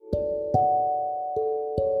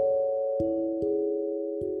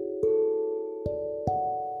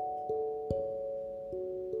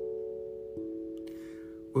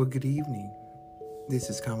good evening. This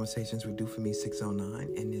is Conversations with Do For Me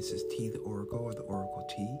 609, and this is T the Oracle, or the Oracle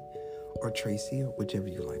T, or Tracy, or whichever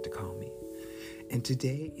you like to call me. And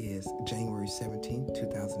today is January 17th,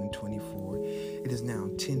 2024. It is now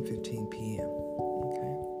 10:15 p.m.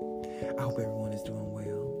 Okay. I hope everyone is doing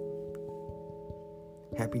well.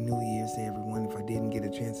 Happy New Year's to everyone. If I didn't get a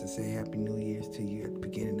chance to say Happy New Year's to you at the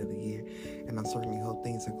beginning of the year, and I certainly hope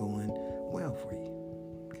things are going well for you.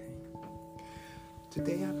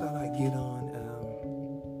 Today I thought I'd get on,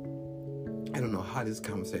 I don't know how this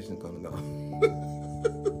conversation is going to go.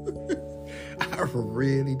 I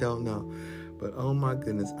really don't know. But oh my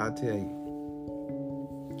goodness, I tell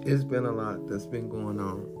you, it's been a lot that's been going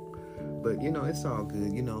on. But it's all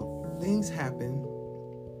good. Things happen.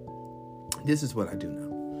 This is what I do know.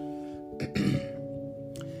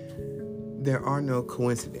 There are no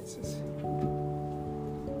coincidences.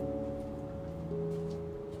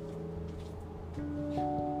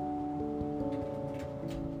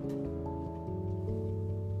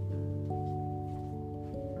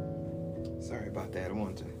 Sorry about that. I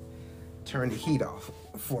wanted to turn the heat off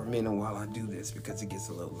for a minute while I do this because it gets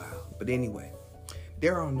a little loud. But anyway,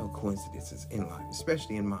 there are no coincidences in life,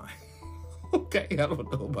 especially in mine. Okay, I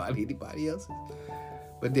don't know about anybody else's,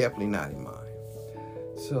 but definitely not in mine.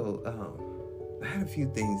 So I had a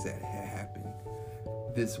few things that had happened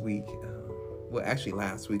this week. Well, actually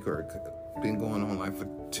last week, or been going on like for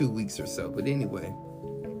 2 weeks or so. But anyway,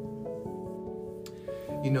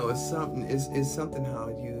 it's something. It's something how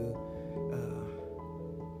you.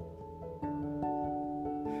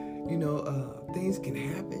 Things can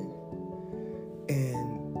happen,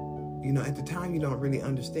 and at the time you don't really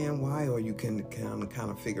understand why, or you can kind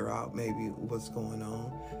of figure out maybe what's going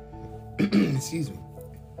on. Excuse me.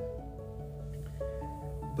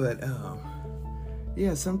 But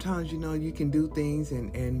sometimes you can do things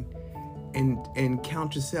and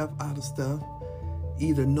count yourself out of stuff,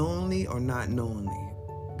 either knowingly or not knowingly,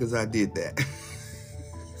 because I did that.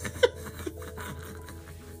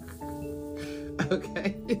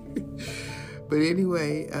 Okay. But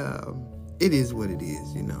anyway, it is what it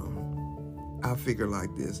is, I figure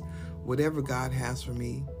like this. Whatever God has for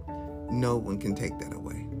me, no one can take that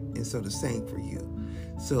away. And so the same for you.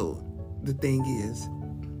 So the thing is,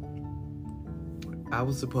 I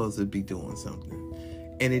was supposed to be doing something,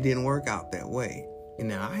 and it didn't work out that way. And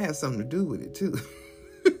now I had something to do with it too.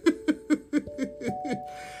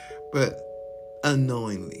 But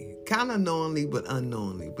unknowingly. Kind of knowingly, but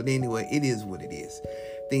unknowingly. But anyway, it is what it is.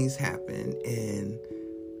 Things happen, and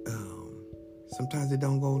sometimes it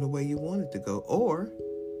don't go the way you want it to go, or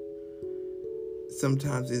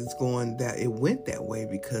sometimes it went that way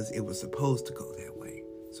because it was supposed to go that way.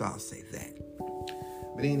 So I'll say that.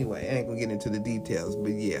 But anyway, I ain't gonna get into the details,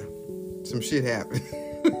 but yeah, some shit happened.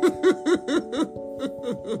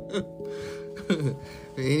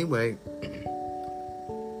 But anyway,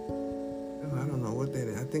 I don't know what that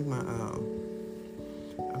is. I think I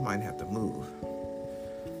might have to move.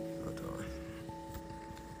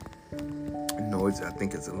 Noise, I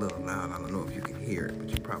think it's a little loud. I don't know if you can hear it, but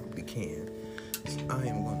you probably can. So I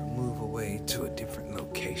am going to move away to a different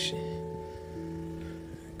location.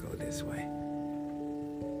 Go this way.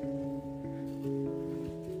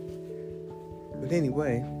 But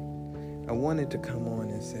anyway, I wanted to come on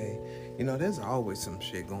and say, there's always some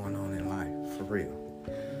shit going on in life, for real.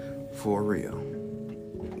 For real.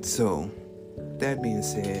 So, that being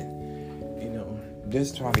said,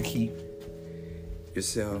 just try to keep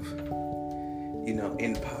yourself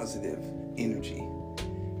in positive energy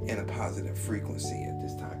and a positive frequency at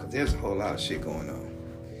this time, because there's a whole lot of shit going on.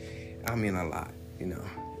 I mean, a lot,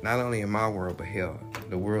 not only in my world, but hell,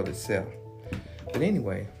 the world itself. But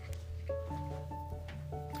anyway,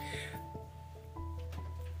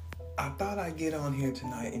 I thought I'd get on here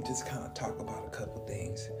tonight and just kind of talk about a couple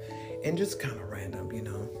things, and just kind of random,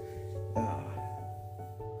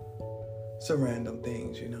 some random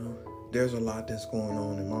things, There's a lot that's going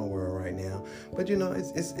on in my world right now, but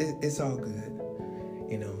it's all good.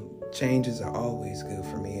 Changes are always good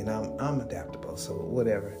for me, and I'm adaptable, so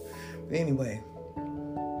whatever. But anyway,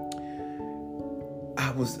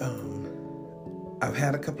 I've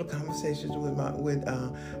had a couple of conversations with my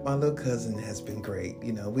little cousin. Has been great.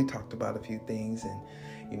 We talked about a few things, and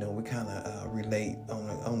we kind of relate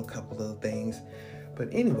on a couple of things. But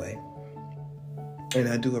anyway, and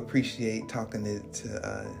I do appreciate talking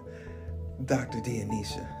to Dr.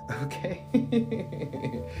 Dionysia, okay?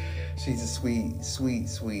 She's a sweet, sweet,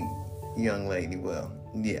 sweet young lady. Well,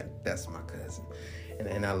 yeah, that's my cousin.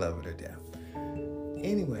 And I love her to death.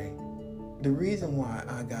 Anyway, the reason why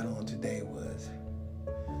I got on today was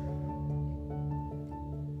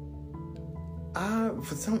I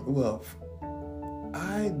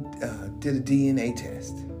did a DNA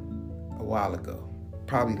test a while ago,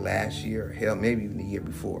 probably last year, or hell, maybe even the year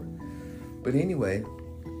before. But anyway,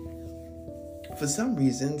 for some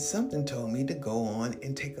reason, something told me to go on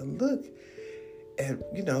and take a look at,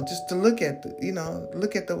 just to look at the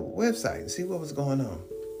website and see what was going on.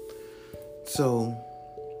 So,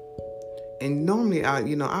 and normally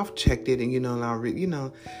I've checked it, and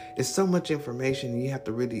it's so much information, and you have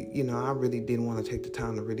to really, I really didn't want to take the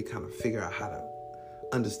time to really kind of figure out how to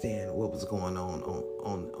understand what was going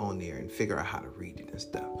on there and figure out how to read it and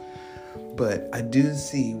stuff. But I do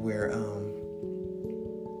see where,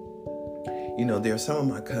 there are some of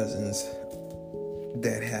my cousins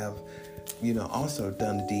that have, also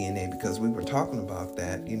done the DNA, because we were talking about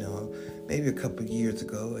that, maybe a couple of years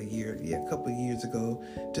ago,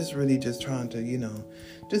 just trying to,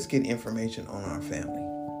 just get information on our family.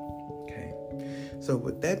 Okay. So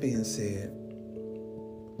with that being said,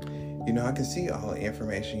 I can see all the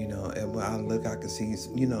information, and when I look, I can see,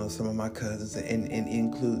 some of my cousins, and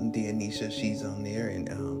including Dianisha, she's on there, and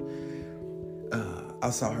I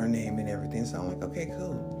saw her name and everything, so I'm like, okay,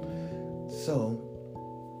 cool. So,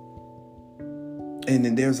 and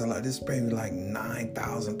then there's there's probably like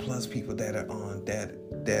 9,000 plus people that are on that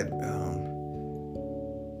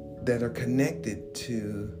are connected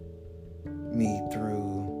to me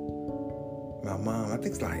through my mom. I think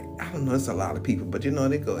it's like, I don't know, it's a lot of people, but there's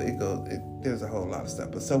a whole lot of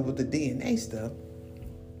stuff. But so with the DNA stuff,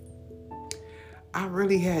 I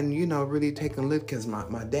really hadn't, really taken a look, because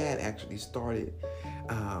my dad actually started,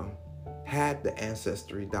 had the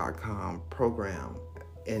Ancestry.com program,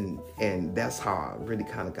 and that's how I really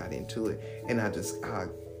kind of got into it. And I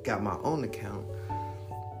got my own account,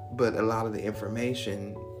 but a lot of the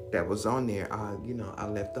information that was on there, I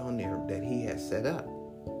left on there that he had set up.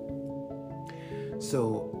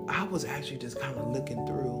 So I was actually just kind of looking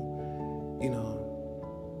through,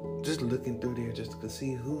 just looking through there just to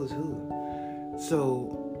see who was who.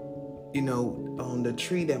 So, on the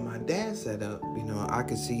tree that my dad set up, I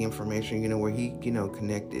could see information, where he,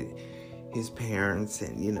 connected his parents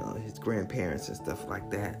and, his grandparents and stuff like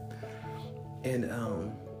that. And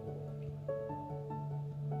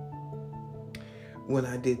when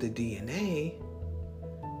I did the DNA,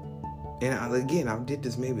 and I did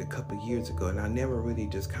this maybe a couple of years ago, and I never really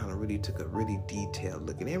just kind of really took a really detailed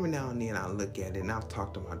look. And every now and then I look at it, and I've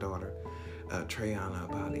talked to my daughter, Trayana,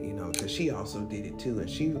 about it, because she also did it too, and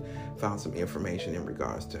she found some information in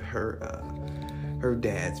regards to her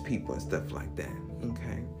dad's people and stuff like that.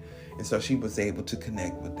 Okay, and so she was able to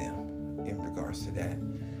connect with them in regards to that.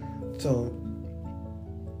 So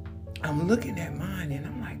I'm looking at mine, and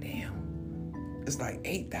I'm like, damn. It's like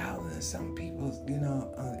 8,000 and some people,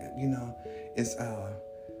 it's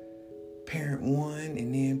parent 1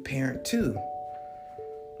 and then parent 2.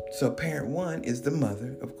 So parent 1 is the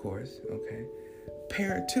mother, of course, okay.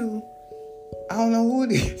 Parent 2, I don't know who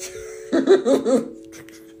it is.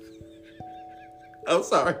 I'm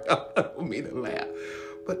sorry, I don't mean to laugh.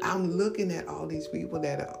 But I'm looking at all these people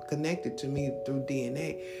that are connected to me through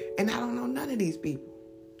DNA, and I don't know none of these people.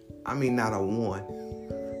 I mean, not a one.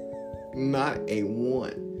 Not a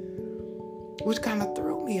one. Which kind of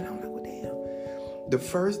threw me, and I'm like, well, damn. The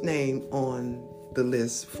first name on the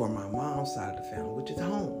list for my mom's side of the family, which is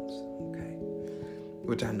Holmes, okay?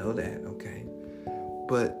 Which I know that, okay?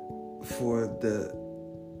 But for the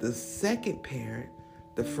second parent,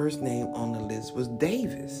 the first name on the list was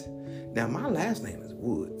Davis. Now, my last name is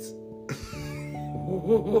Woods.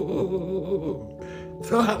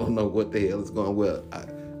 So I don't know what the hell is going on. Well,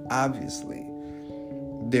 obviously,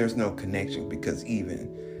 there's no connection, because even,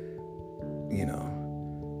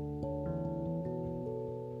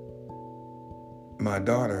 my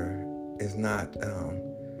daughter is not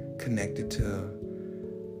connected to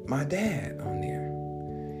my dad on there.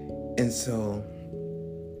 And so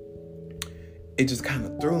it just kind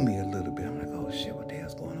of threw me a little bit. I'm like, oh shit, what the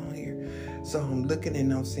hell's going on here? So I'm looking,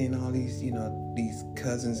 and I'm seeing all these, these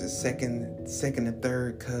cousins, the second and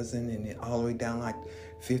third cousin, and then all the way down like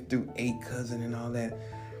 5th through 8th cousin and all that.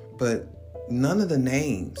 But none of the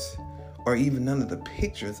names, or even none of the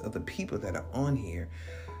pictures of the people that are on here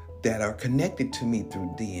that are connected to me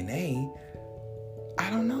through DNA,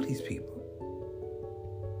 I don't know these people.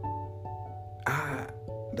 I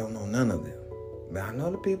don't know none of them. But I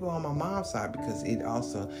know the people on my mom's side, because it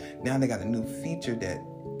also, now they got a new feature that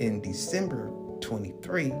in December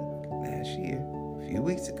 23, last year, a few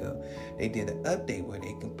weeks ago, they did an update where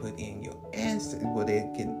they can put in your ancestry, where they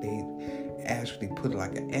actually put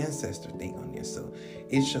like an ancestor thing on there. So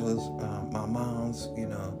it shows my mom's,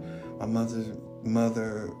 my mother's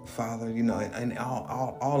mother, father, and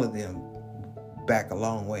all of them back a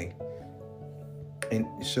long way. And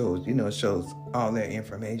it shows all their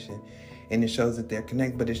information, and it shows that they're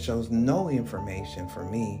connected, but it shows no information for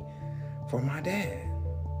me, for my dad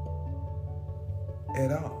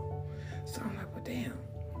at all. So I'm like, well, damn.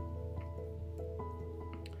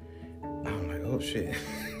 I'm like, oh shit.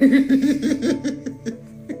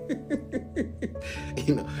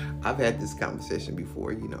 I've had this conversation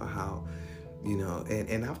before, how,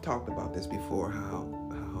 and I've talked about this before, how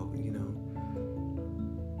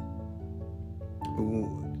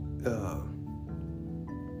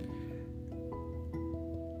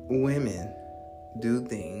women do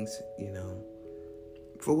things,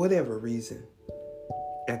 for whatever reason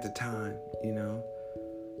at the time,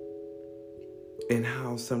 and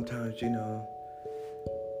how sometimes, there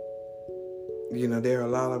are a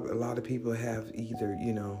lot of people have either,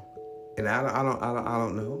 and I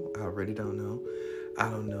don't know. I really don't know. I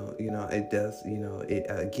don't know. It does,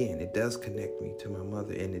 it does connect me to my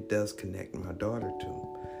mother, and it does connect my daughter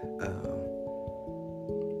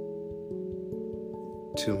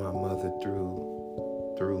to my mother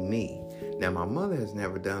through me. Now, my mother has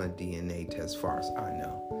never done a DNA test, as far as I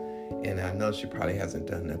know, and I know she probably hasn't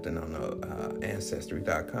done nothing on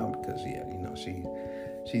Ancestry.com because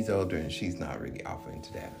she's older and she's not really off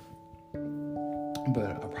into that.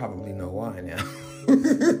 But I probably know why now.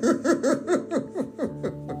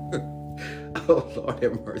 Oh, Lord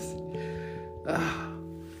have mercy.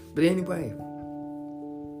 But anyway,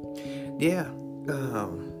 yeah,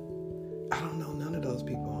 I don't know none of those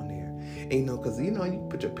people on there. And, because, you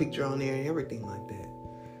put your picture on there and everything like that.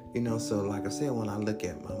 So like I said, when I look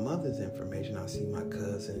at my mother's information, I see my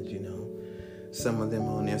cousins, some of them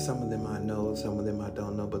on there, some of them I know, some of them I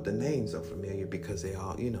don't know, but the names are familiar because they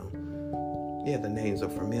all, the names are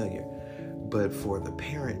familiar. But for the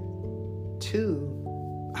parent too,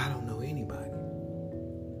 I don't know anybody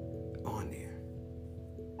on there.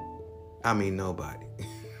 I mean, nobody.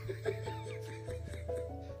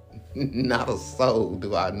 Not a soul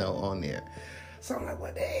do I know on there. So I'm like,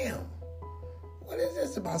 well, damn, what is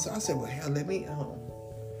this about? So I said, well, hell, let me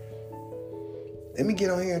get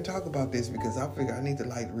on here and talk about this, because I figure I need to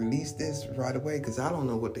release this right away, because I don't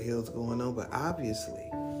know what the hell's going on. But obviously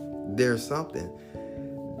there's something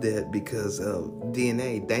that, because of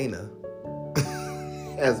DNA, Dana,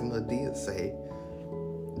 as Madea say,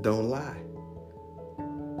 don't lie.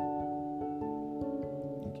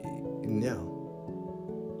 No.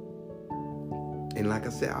 And like I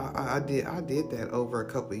said, I did that over a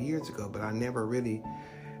couple of years ago, but I never really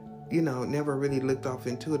looked off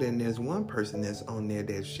into it. And there's one person that's on there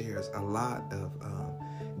that shares a lot of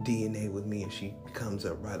DNA with me, and she comes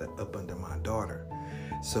up right up under my daughter.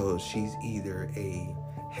 So she's either a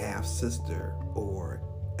half sister or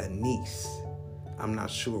a niece. I'm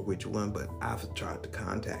not sure which one, but I've tried to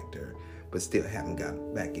contact her, but still haven't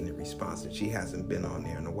got back any response. And she hasn't been on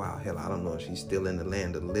there in a while. Hell, I don't know if she's still in the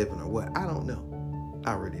land of the living or what. I don't know.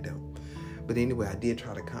 I really don't. But anyway, I did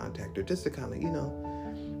try to contact her just to kind of,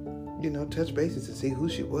 touch bases to see who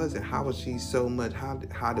she was and how was she so much,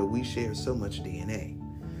 how do we share so much DNA?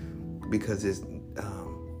 Because it's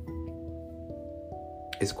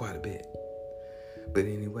quite a bit. But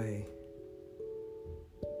anyway,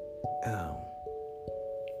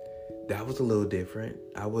 that was a little different.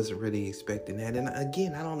 I wasn't really expecting that. And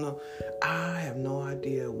again, I don't know. I have no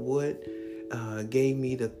idea what gave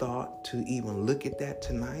me the thought to even look at that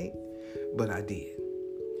tonight, but I did.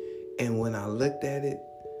 And when I looked at it,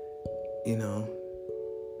 it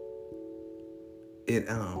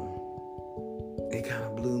kind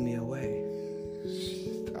of blew me away.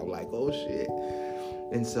 I'm like, oh shit.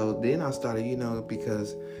 And so then I started,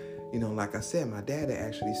 because, like I said, my dad had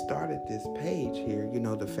actually started this page here,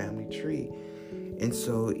 the family tree. And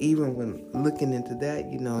so even when looking into that,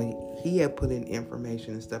 he had put in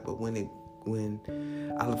information and stuff, but when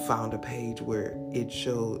I found a page where it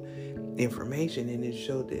showed information, and it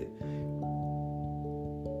showed that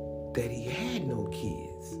he had no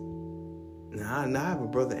kids. Now I have a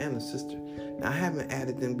brother and a sister. Now I haven't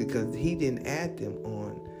added them because he didn't add them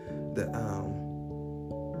on the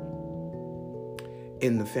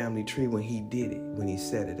in the family tree when he did it, when he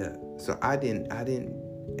set it up. So I didn't add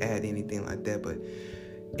anything like that, but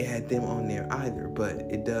add them on there either. But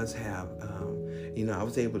it does have, I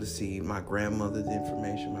was able to see my grandmother's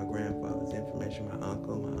information, my grandfather's information, my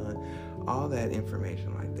uncle, my aunt, all that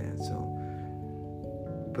information like that. So,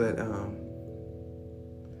 but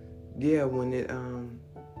when it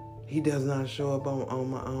he does not show up on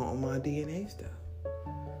my DNA stuff.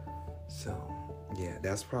 So. Yeah,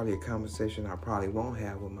 that's probably a conversation I probably won't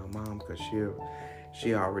have with my mom, because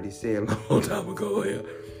she already said a long time ago,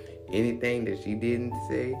 anything that she didn't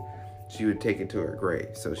say, she would take it to her grave.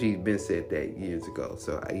 So she's been said that years ago.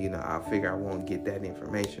 So I figure I won't get that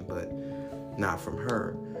information, but not from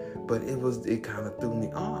her. But it kind of threw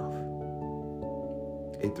me off.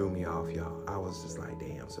 It threw me off, y'all. I was just like,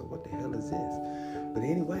 damn, so what the hell is this? But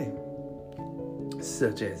anyway,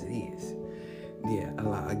 such as it is. Yeah,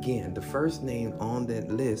 again, the first name on that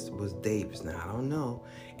list was Davis. Now, I don't know.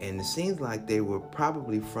 And it seems like they were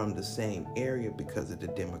probably from the same area because of the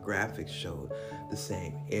demographics showed the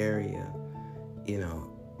same area,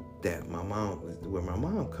 that where my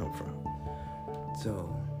mom come from.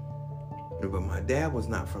 So, but my dad was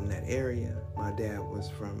not from that area. My dad was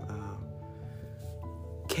from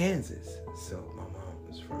Kansas. So my mom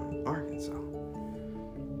was from Arkansas.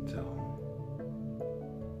 So,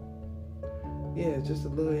 yeah, just a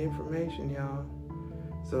little information, y'all.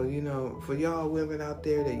 So, for y'all women out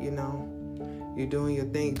there that, you're doing your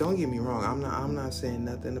thing, don't get me wrong. I'm not saying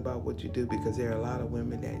nothing about what you do, because there are a lot of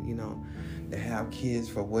women that, that have kids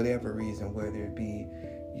for whatever reason, whether it be,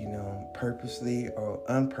 purposely or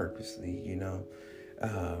unpurposely,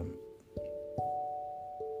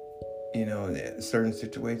 certain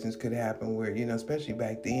situations could happen where, especially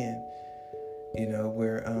back then,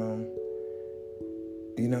 where,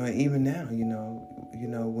 even now,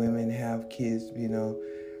 women have kids,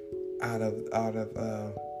 out of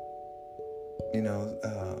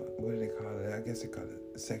what do they call it? I guess they call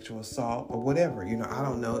it sexual assault or whatever. I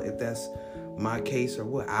don't know if that's my case or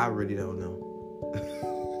what. I really don't know.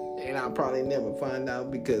 And I'll probably never find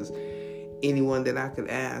out, because anyone that I could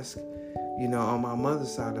ask, on my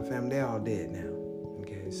mother's side of the family, they're all dead now.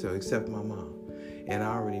 Okay, so except my mom. And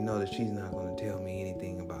I already know that she's not going to tell me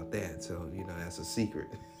anything about that. So, that's a secret.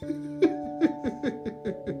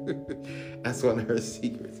 That's one of her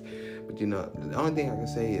secrets. But, the only thing I can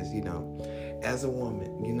say is, as a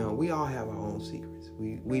woman, we all have our own secrets.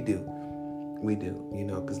 We do. We do,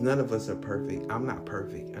 because none of us are perfect. I'm not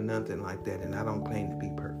perfect or nothing like that. And I don't claim to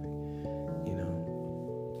be perfect.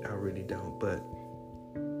 I really don't. But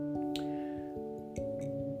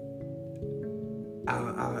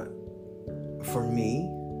for me,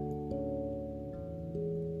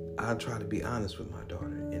 I try to be honest with my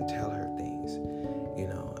daughter and tell her things,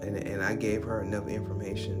 and I gave her enough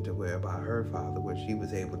information to where about her father, where she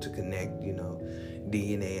was able to connect,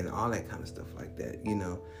 DNA and all that kind of stuff like that,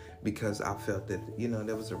 because I felt that,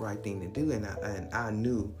 that was the right thing to do. And I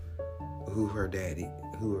knew who her dad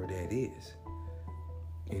is,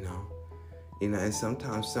 and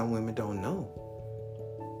sometimes some women don't know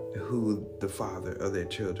who the father of their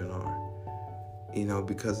children are,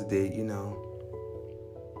 because they,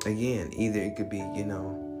 again, either it could be,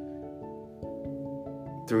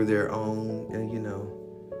 through their own,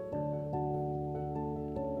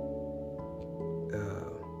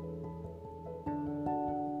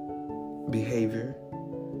 behavior,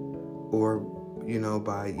 or,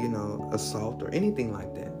 by, assault or anything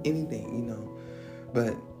like that, anything,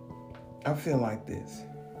 but I feel like this,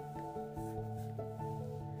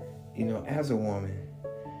 as a woman,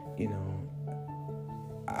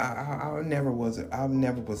 I never was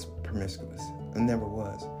promiscuous. I never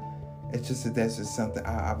was. It's just that's just something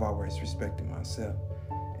I've always respected myself,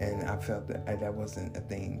 and I felt that that wasn't a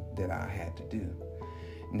thing that I had to do.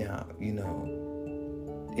 Now,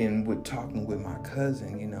 and with talking with my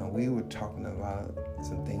cousin, we were talking about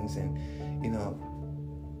some things, and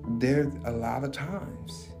there's a lot of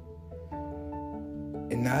times,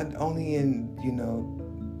 and not only in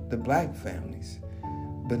the black families,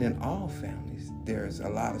 but in all families, there's a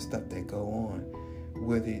lot of stuff that go on,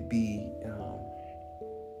 whether it be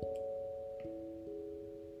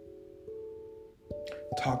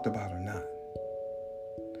talked about or not.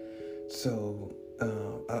 So,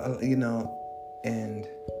 and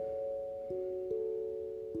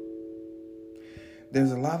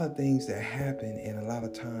there's a lot of things that happen, and a lot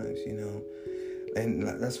of times, and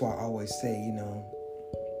that's why I always say,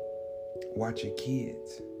 watch your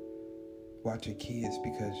kids. Watch your kids,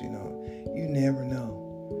 because, you never know.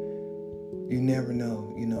 You never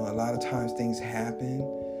know. A lot of times things happen,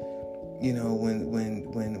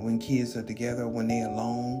 when kids are together, when they're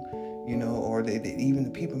alone, or they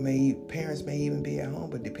even parents may even be at home,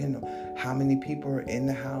 but depending on how many people are in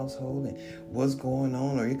the household and what's going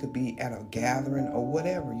on, or it could be at a gathering or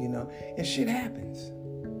whatever, and shit happens.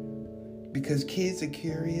 Because kids are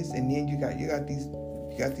curious, and then you got these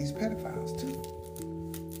pedophiles too.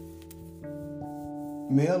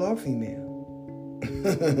 Male or female.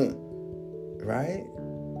 Right?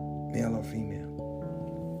 Male or female.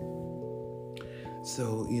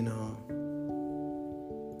 So,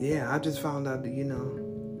 I just found out that, and,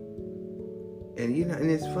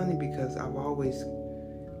 and it's funny because I've always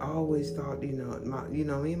I always thought, me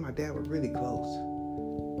and my dad were really close.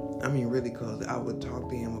 I mean, really close. I could talk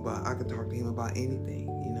to him about anything,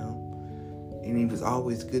 and he was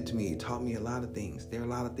always good to me. He taught me a lot of things. There are a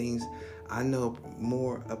lot of things I know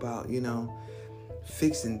more about,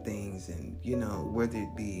 fixing things, and, whether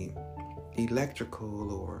it be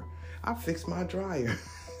electrical, or I fixed my dryer.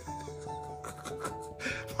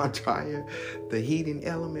 My dryer, the heating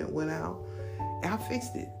element went out. I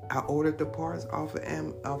fixed it. I ordered the parts off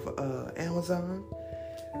of Amazon.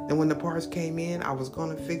 And when the parts came in, I was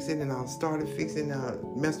going to fix it, and I started fixing. I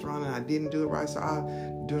messed around and I didn't do it right. So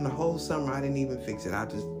during the whole summer, I didn't even fix it. I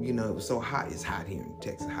just, it was so hot. It's hot here in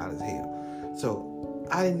Texas, hot as hell. So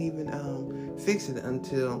I didn't even fix it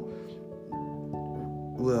until,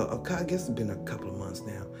 I guess it's been a couple of months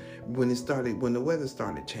now, when the weather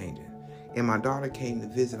started changing. And my daughter came to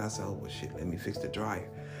visit. I said, oh, well, shit, let me fix the dryer.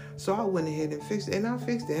 So I went ahead and fixed it, and I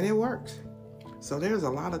fixed it, and it works. So there's a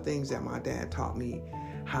lot of things that my dad taught me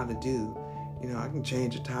how to do. I can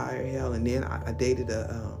change a tire, hell, and then I dated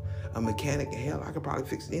a mechanic, hell, I could probably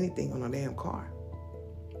fix anything on a damn car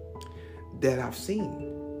that I've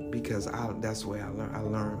seen, because that's the way I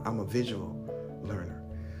learn. I'm a visual learner.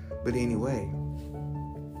 But anyway,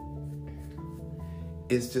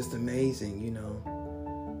 it's just amazing,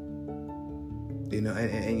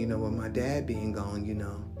 and with my dad being gone,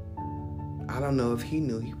 I don't know if he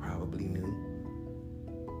knew. He probably knew,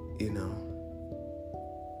 He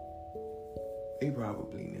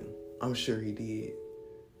probably knew. I'm sure he did.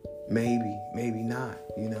 Maybe not,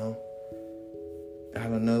 I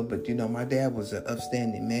don't know, but, my dad was an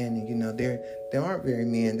upstanding man, and, there aren't very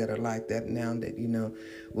men that are like that now that,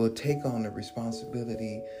 will take on the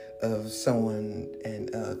responsibility of someone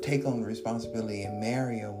and take on the responsibility and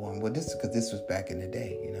marry a woman. Well, this was back in the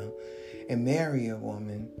day, and marry a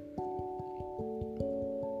woman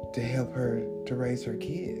to help her to raise her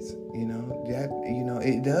kids, that,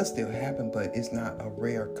 it does still happen, but it's not a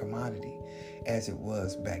rare commodity as it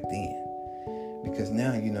was back then. Because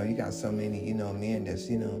now, you got so many, men that's,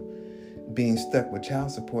 being stuck with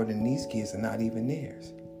child support, and these kids are not even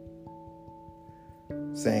theirs.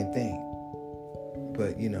 Same thing.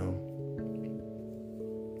 But,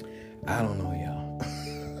 I don't know, y'all.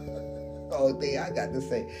 Whole thing I got to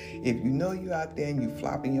say, if you out there and you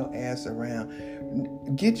flopping your ass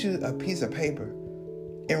around, get you a piece of paper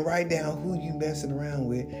and write down who you messing around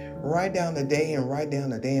with. Write down the day and write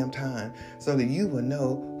down the damn time, so that you will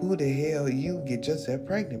know who the hell you get yourself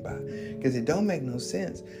pregnant by. Because it don't make no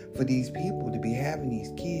sense for these people to be having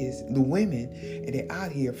these kids, the women, and they're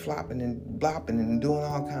out here flopping and blopping and doing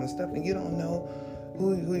all kind of stuff, and you don't know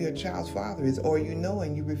who your child's father is, or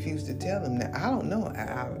and you refuse to tell them. Now, I don't know.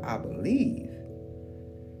 I believe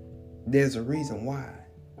there's a reason why.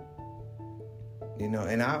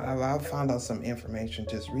 And I found out some information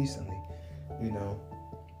just recently,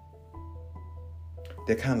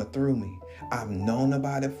 that kind of threw me. I've known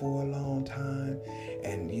about it for a long time,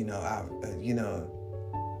 and I've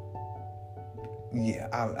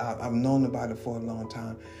known about it for a long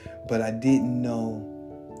time, but I didn't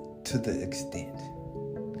know to the extent.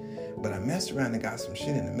 But I messed around and got some shit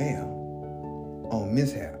in the mail on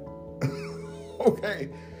mishap. Okay.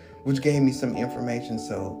 Which gave me some information.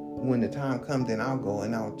 So when the time comes, then I'll go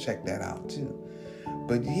and I'll check that out too.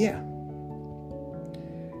 But yeah,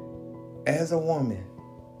 as a woman,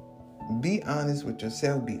 be honest with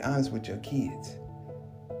yourself, be honest with your kids.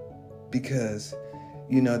 Because,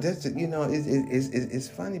 it's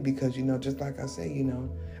funny because, just like I say,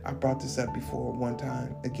 I brought this up before one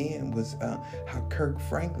time again, was how Kirk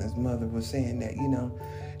Franklin's mother was saying that,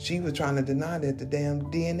 she was trying to deny that the damn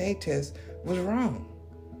DNA test was wrong.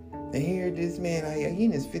 And here this man, he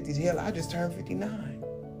in his 50s. Hell, I just turned 59.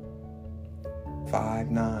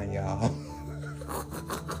 5'9", y'all.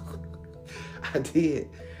 I did.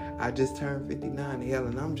 I just turned 59. Hell,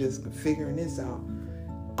 and I'm just figuring this out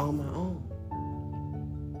on my own.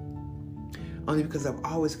 Only because I've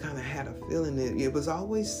always kind of had a feeling that it was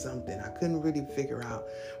always something I couldn't really figure out.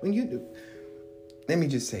 Let me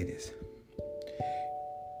just say this.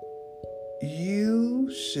 You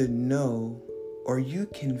should know, or you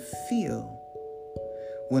can feel,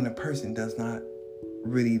 when a person does not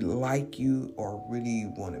really like you or really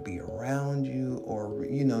want to be around you, or,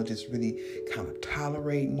 just really kind of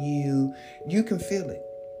tolerating you. You can feel it.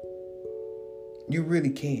 You really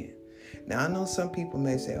can. Now, I know some people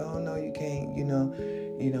may say, oh, no, you can't,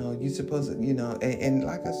 you're supposed to, and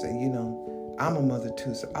like I said, I'm a mother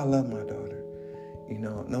too, so I love my daughter,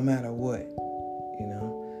 no matter what,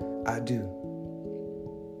 I do,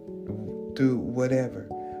 through whatever,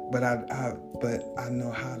 but I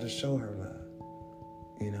know how to show her love,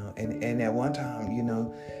 And at one time,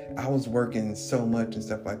 I was working so much and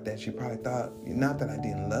stuff like that. She probably thought, not that I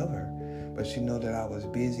didn't love her, but she know that I was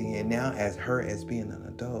busy. And now as being an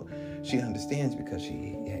adult, she understands because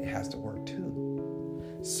she has to work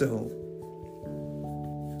too. So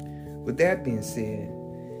with that being said,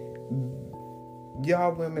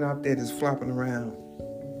 y'all women out there that's flopping around,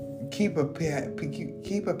 keep a pad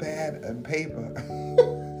and paper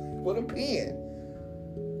with a pen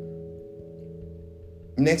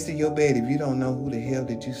next to your bed if you don't know who the hell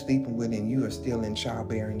that you sleeping with and you are still in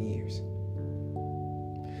childbearing years.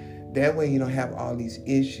 That way you don't have all these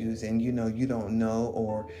issues and you don't know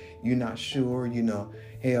or you're not sure,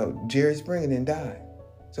 hell, Jerry Springer done died.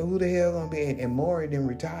 So who the hell gonna be, and Maury done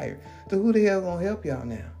retired. So who the hell gonna help y'all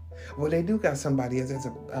now? Well, they do got somebody else that's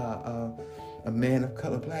a man of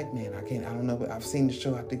color, black man. I don't know, but I've seen the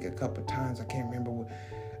show I think a couple of times. I can't remember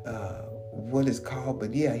what it's called,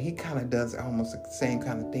 but yeah, he kind of does almost the same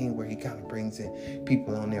kind of thing where he kind of brings in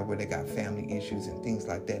people on there where they got family issues and things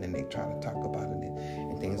like that, and they try to talk about it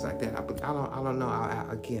and things like that. I don't know.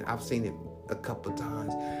 I've seen it a couple of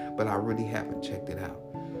times, but I really haven't checked it out.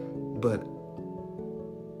 But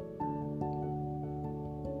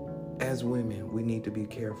as women, we need to be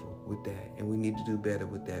careful with that, and we need to do better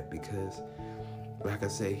with that because, like I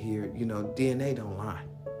say here, DNA don't lie.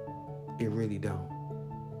 It really don't.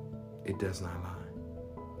 It does not lie.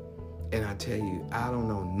 And I tell you, I don't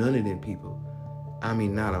know none of them people. I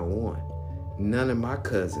mean, not a one. None of my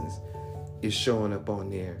cousins is showing up on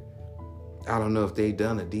there. I don't know if they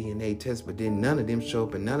done a DNA test, but then none of them show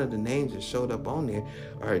up, and none of the names that showed up on there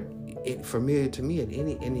are familiar to me in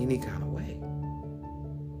any kind of way.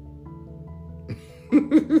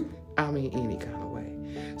 I mean, any kind of way.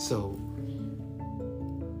 So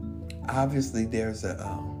obviously there's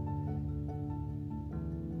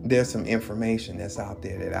some information that's out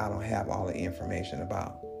there that I don't have all the information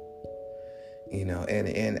about, and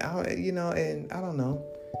I don't know.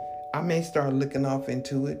 I may start looking off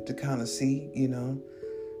into it to kind of see,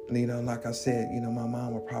 like I said, my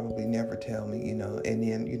mom will probably never tell me, and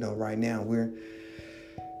then, right now we're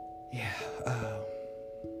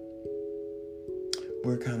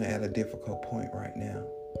kind of at a difficult point right now.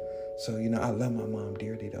 So, I love my mom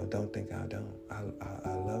dearly though. Don't think I don't. I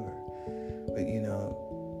love her. But,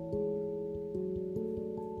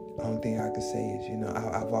 only thing I could say is, you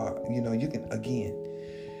can, again,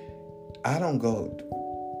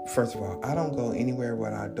 first of all, I don't go anywhere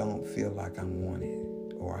where I don't feel like I'm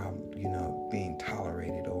wanted or I'm, being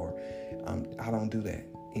tolerated or I don't do that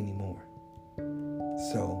anymore.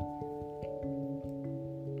 So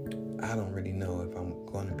I don't really know if I'm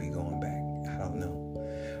going to be going back. I don't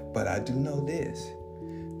know. But I do know this.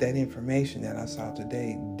 That information that I saw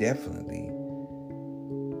today definitely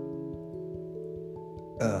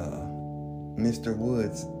Mr.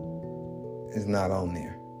 Woods is not on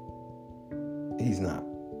there. He's not.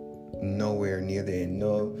 Nowhere near there. And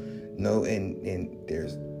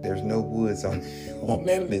there's no Woods on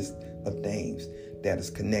that list of names that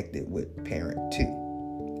is connected with Parent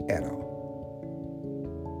 2 at all.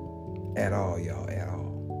 At all, y'all, at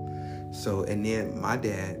all. So, and then my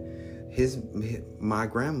dad, my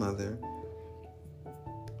grandmother,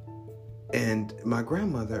 and my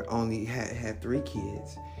grandmother only had 3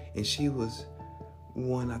 kids, and she was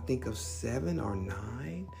one, I think, of 7 or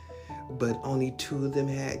 9, but only 2 of them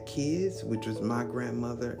had kids, which was my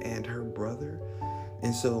grandmother and her brother.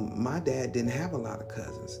 And so my dad didn't have a lot of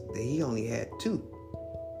cousins. He only had 2,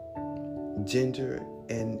 Ginger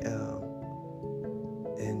and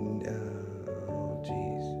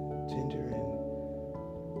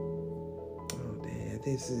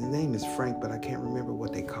his name is Frank, but I can't remember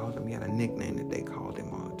what they called him. He had a nickname that they called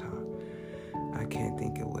him all the time. I can't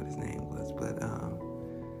think of what his name was, but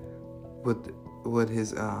what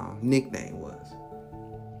his nickname was.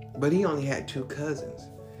 But he only had 2 cousins,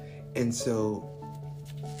 and so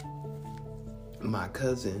my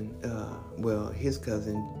cousin, his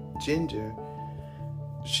cousin Ginger,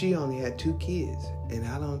 she only had 2 kids, and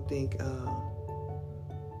I don't think.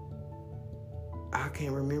 I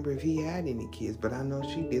can't remember if he had any kids, but I know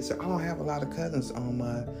she did. So I don't have a lot of cousins on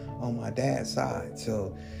my dad's side.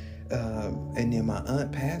 So, and then my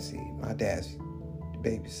Aunt Patsy, my dad's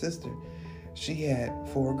baby sister, she had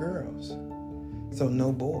 4 girls, so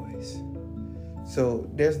no boys. So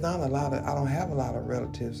there's not a lot of, I don't have a lot of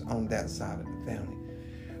relatives on that side of the family.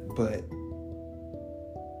 But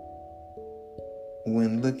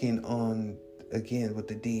when looking on, again, with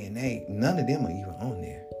the DNA, none of them are even on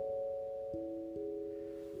there.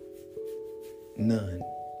 None.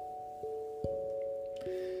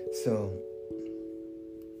 So,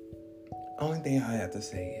 only thing I have to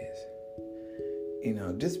say is,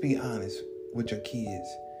 just be honest with your kids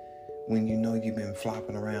when you know you've been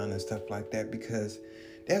flopping around and stuff like that, because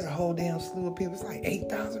there's a whole damn slew of people. It's like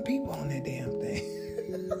 8,000 people on that damn thing.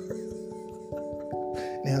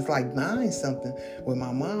 Now it's like 9 something with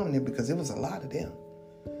my mom there, because it was a lot of them.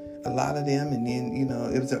 And then,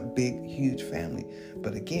 it was a big, huge family.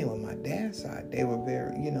 But again, with my dad's side, they were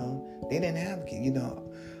very, they didn't have kids.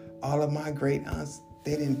 All of my great aunts,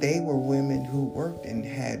 they were women who worked and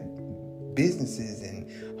had businesses and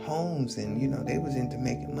homes, and, they was into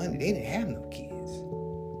making money. They didn't have no kids.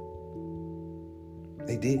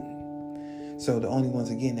 They didn't. So the only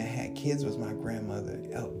ones, again, that had kids was my grandmother,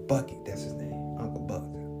 Bucket, that's his name, Uncle Buck.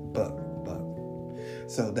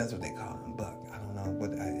 So that's what they call him, Buck. I don't know,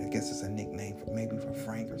 but I guess it's a nickname maybe for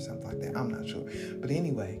Frank or something like that. I'm not sure. But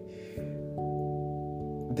anyway,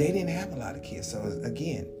 they didn't have a lot of kids. So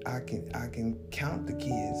again, I can count the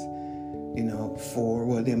kids,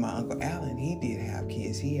 then my Uncle Alan, he did have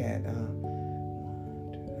kids. He had,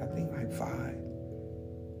 I think like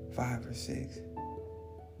 5 or 6.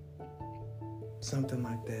 Something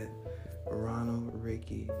like that.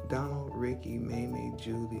 Donald, Ricky, Mamie,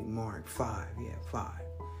 Julie, Mark. 5. Yeah, 5.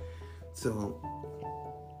 So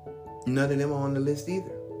none of them are on the list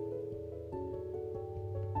either.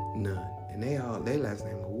 None. And their last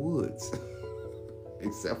name are Woods.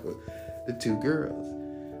 Except for the 2 girls,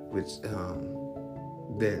 which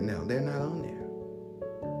they're not on there.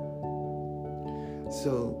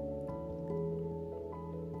 So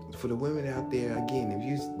for the women out there, again, if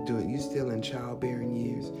you still in childbearing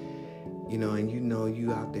years, and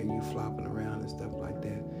you out there, you flopping around and stuff like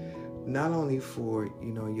that, not only for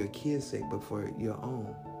your kids' sake, but for your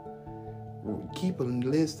own. Keep a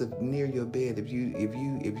list of near your bed if you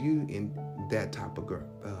in that type of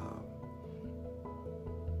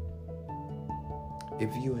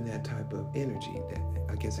if you in that type of energy, that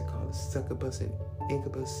I guess it called succubus and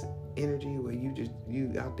incubus energy, where you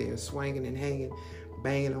out there swinging and hanging,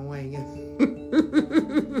 banging and wanging.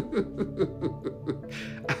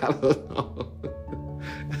 I don't know.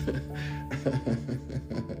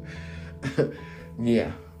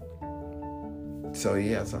 Yeah. So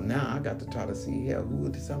now I got to try to see, who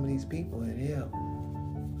are some of these people, and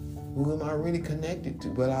who am I really connected to?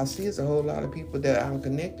 But I see it's a whole lot of people that I'm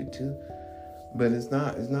connected to, but it's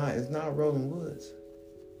not Roland Woods.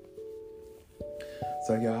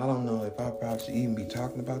 So y'all, I don't know if I probably should even be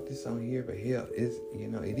talking about this on here, but hell,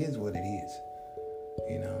 it is what it is.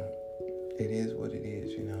 It is what it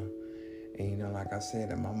is, And like I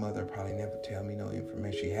said, my mother probably never tell me no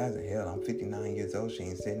information. She hasn't. Hell, I'm 59 years old. She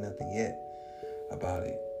ain't said nothing yet about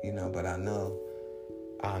it, but I know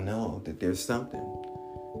that there's something,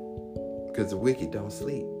 because the wicked don't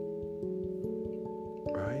sleep,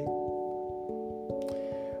 right?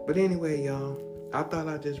 But anyway, y'all, I thought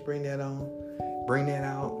I'd just bring that out, bring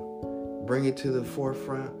it to the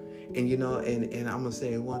forefront. And and I'm gonna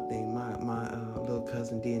say one thing, my little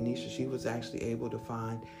cousin Dionysia, she was actually able to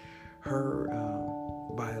find her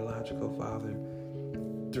biological father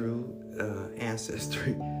through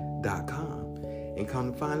Ancestry.com. And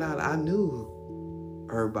come to find out, I knew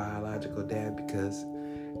her biological dad because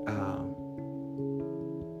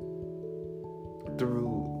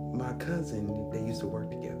through my cousin, they used to work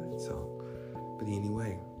together. So, but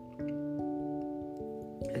anyway,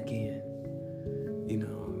 again,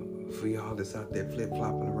 for y'all that's out there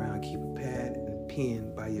flip-flopping around, keep a pad and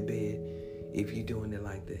pen by your bed if you're doing it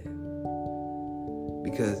like that.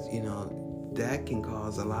 Because, that can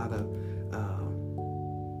cause a lot of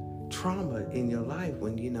trauma in your life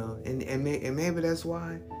when, and maybe that's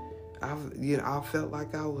why I felt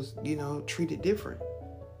like I was, treated different.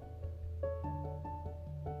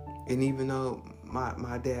 And even though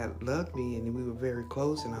my dad loved me and we were very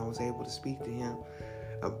close and I was able to speak to him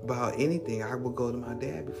about anything, I would go to my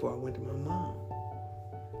dad before I went to my mom.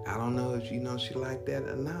 I don't know if, she liked that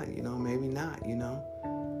or not, maybe not,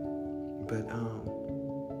 but,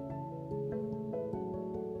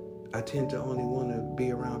 I tend to only want to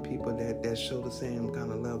be around people that show the same kind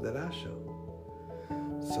of love that I show.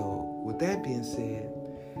 So with that being said,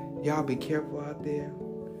 y'all be careful out there.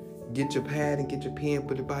 Get your pad and get your pen,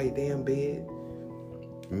 put it by your damn bed.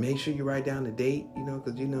 Make sure you write down the date,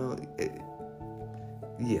 because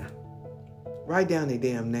write down their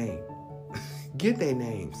damn name. Get their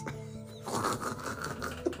names.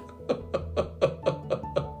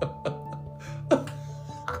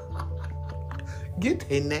 Get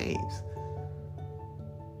their names.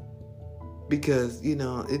 Because,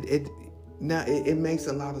 it makes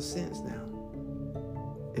a lot of sense now.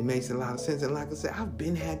 It makes a lot of sense. And like I said, I've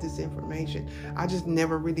been had this information. I just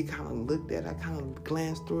never really kind of looked at it. I kind of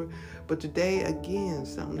glanced through it. But today, again,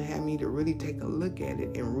 something had me to really take a look at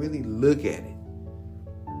it and really look at it.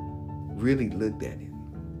 Really looked at it.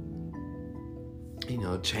 You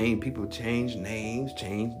know, people change names,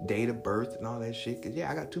 change date of birth and all that shit. Because,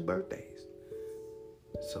 I got 2 birthdays.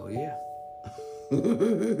 So, yeah.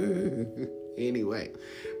 Anyway,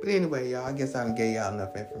 y'all, I guess I done gave y'all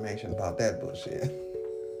enough information about that bullshit.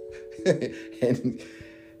 And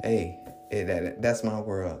hey, that's my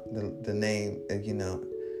world. The name, a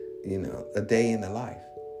day in the life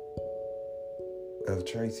of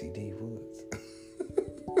Tracy D. Woods.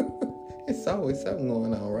 It's always something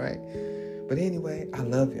going on, right? But anyway, I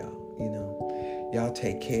love y'all. Y'all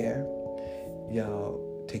take care.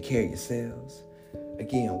 Y'all take care of yourselves.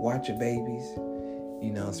 Again, watch your babies.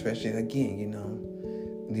 Especially again,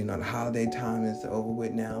 the holiday time is over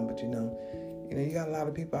with now, but you got a lot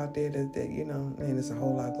of people out there that man, there's a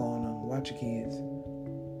whole lot going on. Watch your kids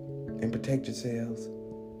and protect yourselves.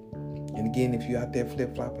 And again, if you're out there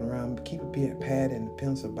flip-flopping around, keep a pad and a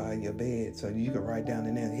pencil by your bed so you can write down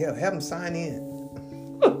in there. Hell, have them sign in.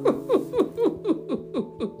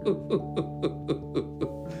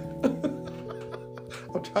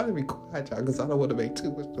 I'm trying to be quiet, y'all, because I don't want to make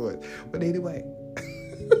too much noise. But anyway,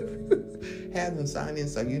 have them sign in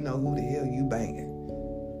so you know who the hell you banging.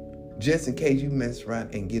 Just in case you mess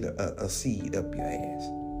around and get a seed up your ass.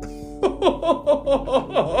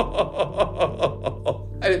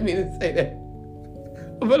 I didn't mean to say that,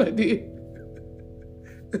 but I did.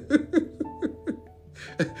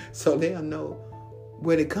 So they'll know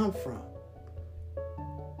where they come from.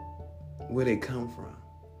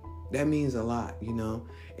 That means a lot, And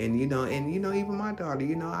even my daughter,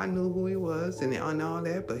 I knew who he was and all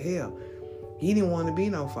that, but hell, he didn't want to be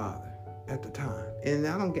no father at the time. And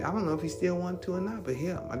I don't know if he still wanted to or not, but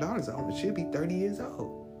hell, my daughter's almost, she'll be 30 years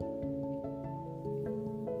old.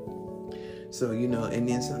 So, and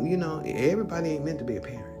then some, everybody ain't meant to be a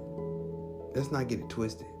parent. Let's not get it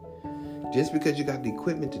twisted. Just because you got the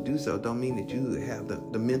equipment to do so don't mean that you have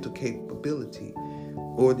the mental capability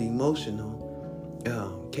or the emotional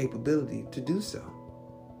capability to do so.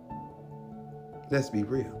 Let's be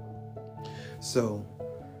real. So,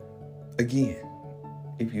 again,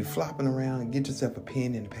 if you're flopping around, get yourself a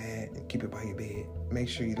pen and a pad and keep it by your bed. Make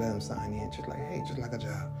sure you let them sign in, just like a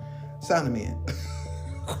job. Sign them in.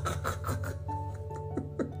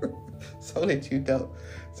 So that you don't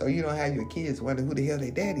have your kids wonder who the hell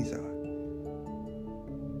their daddies are.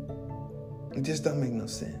 It just don't make no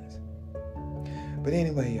sense. But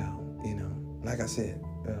anyway, y'all, like I said,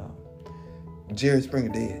 Jerry Springer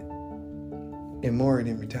dead and Maury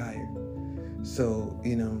then retired. So,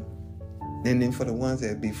 and then for the ones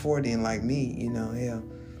that before then, like me, hell,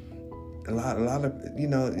 a lot of,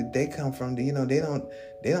 they come from the,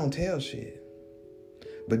 they don't tell shit,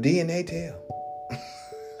 but DNA tell.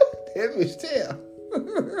 That bitch tell.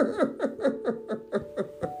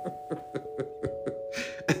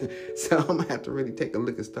 So I'm gonna have to really take a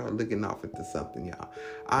look and start looking off into something, y'all.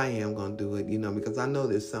 I am gonna do it, because I know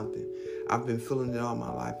there's something. I've been feeling it all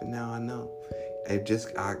my life, and now I know. I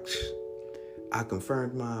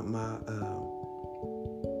confirmed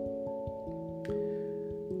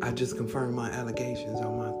I just confirmed my allegations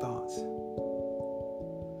on my thoughts.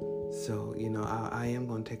 So, I am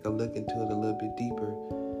going to take a look into it a little bit deeper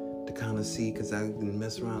to kind of see, because I didn't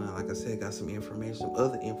mess around. And like I said, got some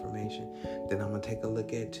other information that I'm going to take a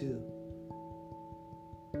look at too.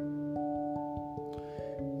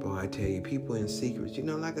 Boy, I tell you, people in secrets,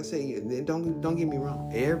 like I said, don't get me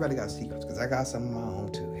wrong. Everybody got secrets, because I got some of my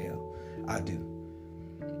own too. Hell, I do.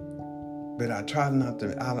 But I try not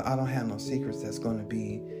to, I don't have no secrets that's going to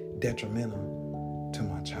be detrimental to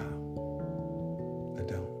my child. I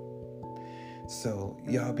don't. So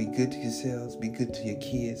y'all be good to yourselves, be good to your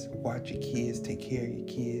kids, watch your kids, take care of your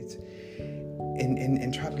kids,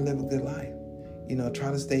 and try to live a good life.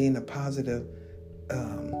 Try to stay in a positive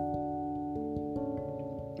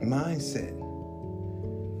mindset.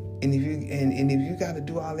 And if you got to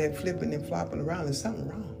do all that flipping and flopping around, there's something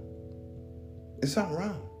wrong. There's something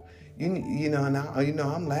wrong. And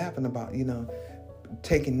I'm laughing about,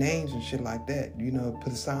 taking names and shit like that,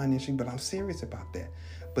 put a sign and shit, but I'm serious about that.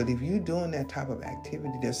 But if you're doing that type of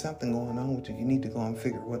activity, there's something going on with you. You need to go and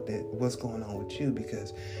figure what's going on with you,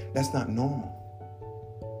 because that's not normal.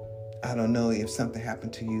 I don't know if something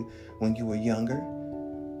happened to you when you were younger.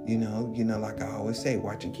 Like I always say,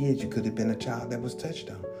 watch your kids. You could have been a child that was touched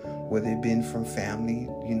on, whether it been from family,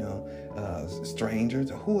 strangers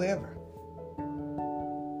or whoever.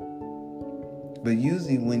 But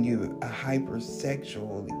usually when you're a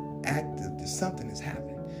hypersexually active, something has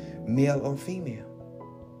happened. male or female.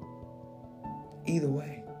 Either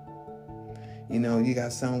way. You know, you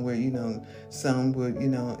got some where, you know, some would, you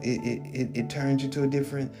know, it turns you to a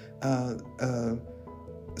different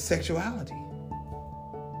sexuality.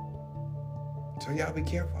 So y'all be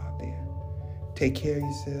careful out there. Take care of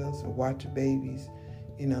yourselves, watch your babies,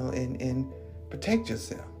 you know, and protect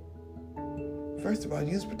yourself. First of all,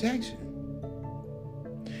 use protection.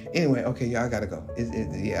 Anyway, okay, y'all gotta go.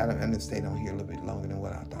 Yeah, I'm gonna stay on here a little bit longer than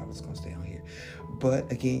what I thought I was gonna stay on here.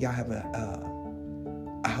 But again, y'all have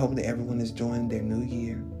I hope that everyone is enjoying their new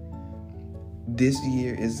year. This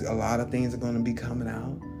year is a lot of things are gonna be coming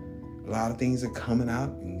out. A lot of things are coming out,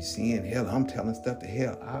 and you seeing hell. I'm telling stuff to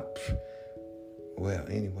hell. Well,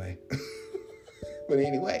 anyway. But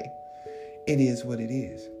anyway, it is what it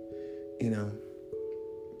is. You know,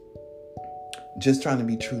 just trying to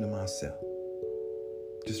be true to myself.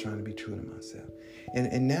 Just trying to be true to myself.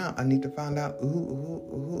 And now I need to find out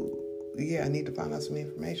I need to find out some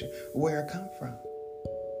information, where I come from.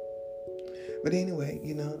 But anyway,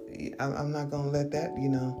 you know, I'm not going to let that, you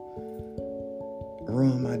know,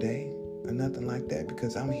 ruin my day or nothing like that,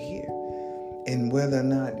 because I'm here. And whether or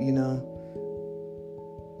not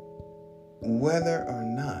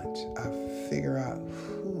I figure out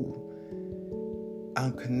who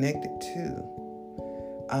I'm connected to,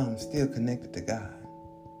 I'm still connected to God.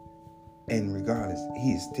 And regardless,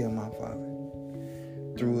 He is still my Father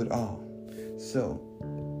through it all. So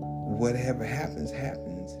whatever happens.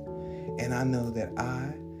 And I know that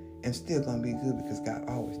I am still going to be good, because God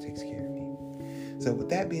always takes care of me. So with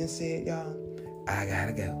that being said, y'all, I got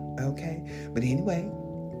to go. Okay? But anyway,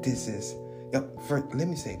 let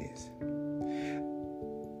me say this.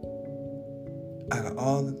 Out of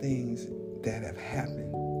all the things that have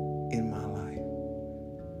happened in my life,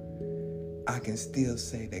 I can still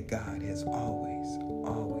say that God has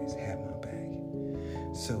always had my back.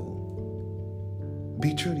 So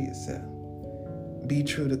be true to yourself. Be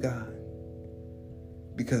true to God.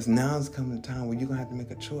 Because now is coming a time where you're going to have to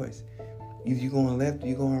make a choice. You're going left,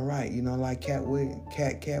 you're going right. You know, like Cat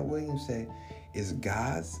Williams said, it's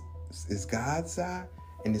God's side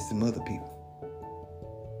and it's some other people.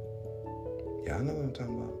 Y'all know what I'm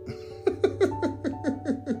talking about.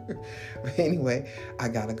 But anyway, I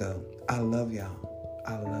gotta go. I love y'all.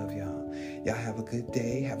 Y'all have a good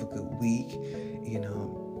day. Have a good week. You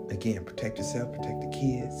know, again, protect yourself, protect the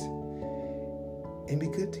kids, and be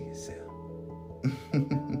good to yourself.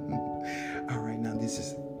 All right, now this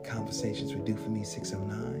is Conversations with Do For Me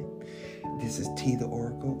 609. This is T the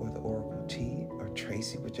Oracle, or the Oracle T, or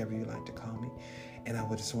Tracy, whichever you like to call me. And I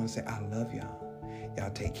would just want to say I love y'all. Y'all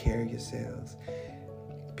take care of yourselves.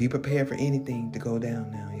 Be prepared for anything to go down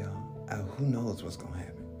now, y'all. Who knows what's going to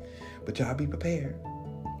happen. But y'all be prepared.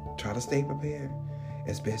 Try to stay prepared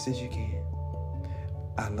as best as you can.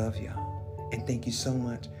 I love y'all. And thank you so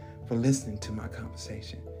much for listening to my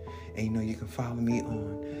conversation. And you know, you can follow me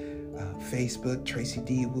on Facebook, Tracy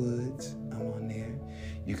D. Woods. I'm on there.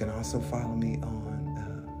 You can also follow me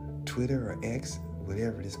on Twitter or X,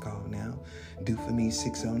 whatever it is called now. Do For Me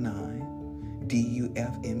 609.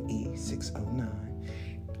 DUFME 609.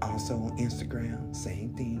 Also on Instagram,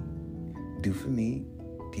 same thing. Do For Me,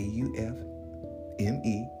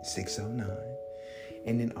 DUFME 609.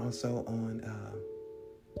 And then also on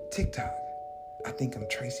TikTok. I think I'm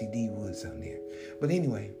Tracy D. Woods on there. But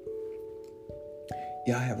anyway,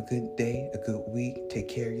 y'all have a good day, a good week. Take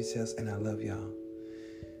care of yourselves, and I love y'all.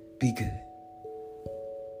 Be good.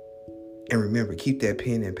 And remember, keep that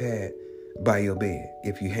pen and pad by your bed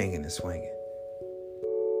if you're hanging and swinging.